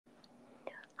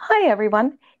Hi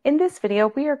everyone! In this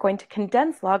video we are going to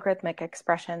condense logarithmic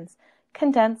expressions.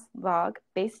 Condense log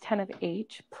base 10 of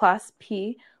h plus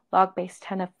p log base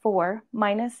 10 of 4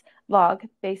 minus log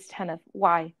base 10 of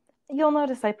y. You'll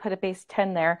notice I put a base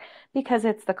 10 there because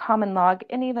it's the common log,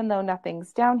 and even though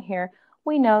nothing's down here,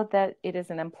 we know that it is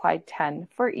an implied 10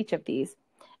 for each of these.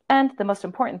 And the most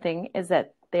important thing is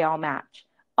that they all match.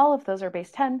 All of those are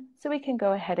base 10, so we can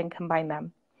go ahead and combine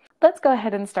them. Let's go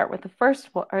ahead and start with the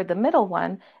first or the middle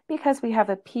one because we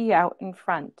have a p out in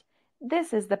front.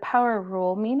 This is the power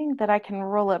rule, meaning that I can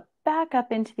roll it back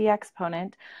up into the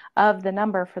exponent of the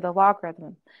number for the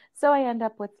logarithm. So I end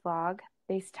up with log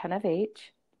base 10 of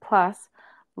h plus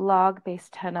log base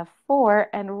 10 of 4,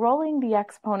 and rolling the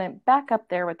exponent back up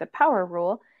there with the power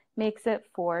rule makes it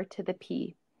 4 to the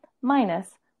p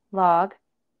minus log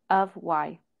of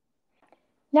y.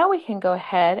 Now we can go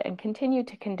ahead and continue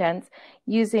to condense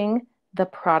using the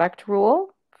product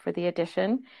rule for the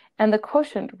addition and the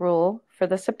quotient rule for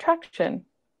the subtraction.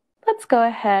 Let's go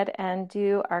ahead and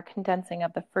do our condensing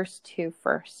of the first two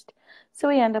first. So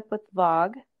we end up with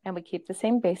log, and we keep the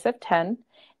same base of 10,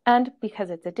 and because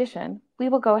it's addition, we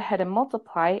will go ahead and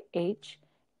multiply h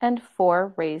and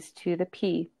 4 raised to the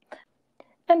p.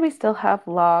 And we still have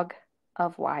log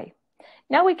of y.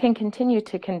 Now we can continue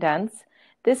to condense.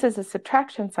 This is a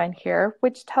subtraction sign here,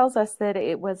 which tells us that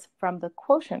it was from the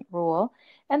quotient rule,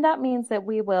 and that means that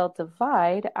we will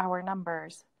divide our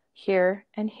numbers here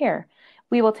and here.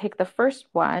 We will take the first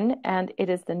one, and it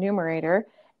is the numerator,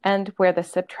 and where the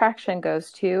subtraction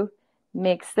goes to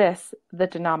makes this the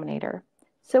denominator.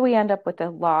 So we end up with a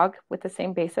log with the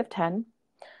same base of 10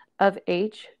 of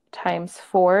h times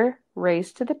 4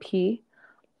 raised to the p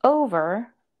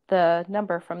over the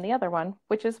number from the other one,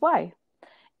 which is y.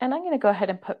 And I'm going to go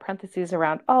ahead and put parentheses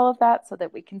around all of that so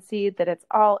that we can see that it's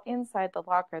all inside the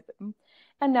logarithm.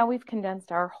 And now we've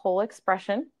condensed our whole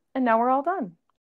expression, and now we're all done.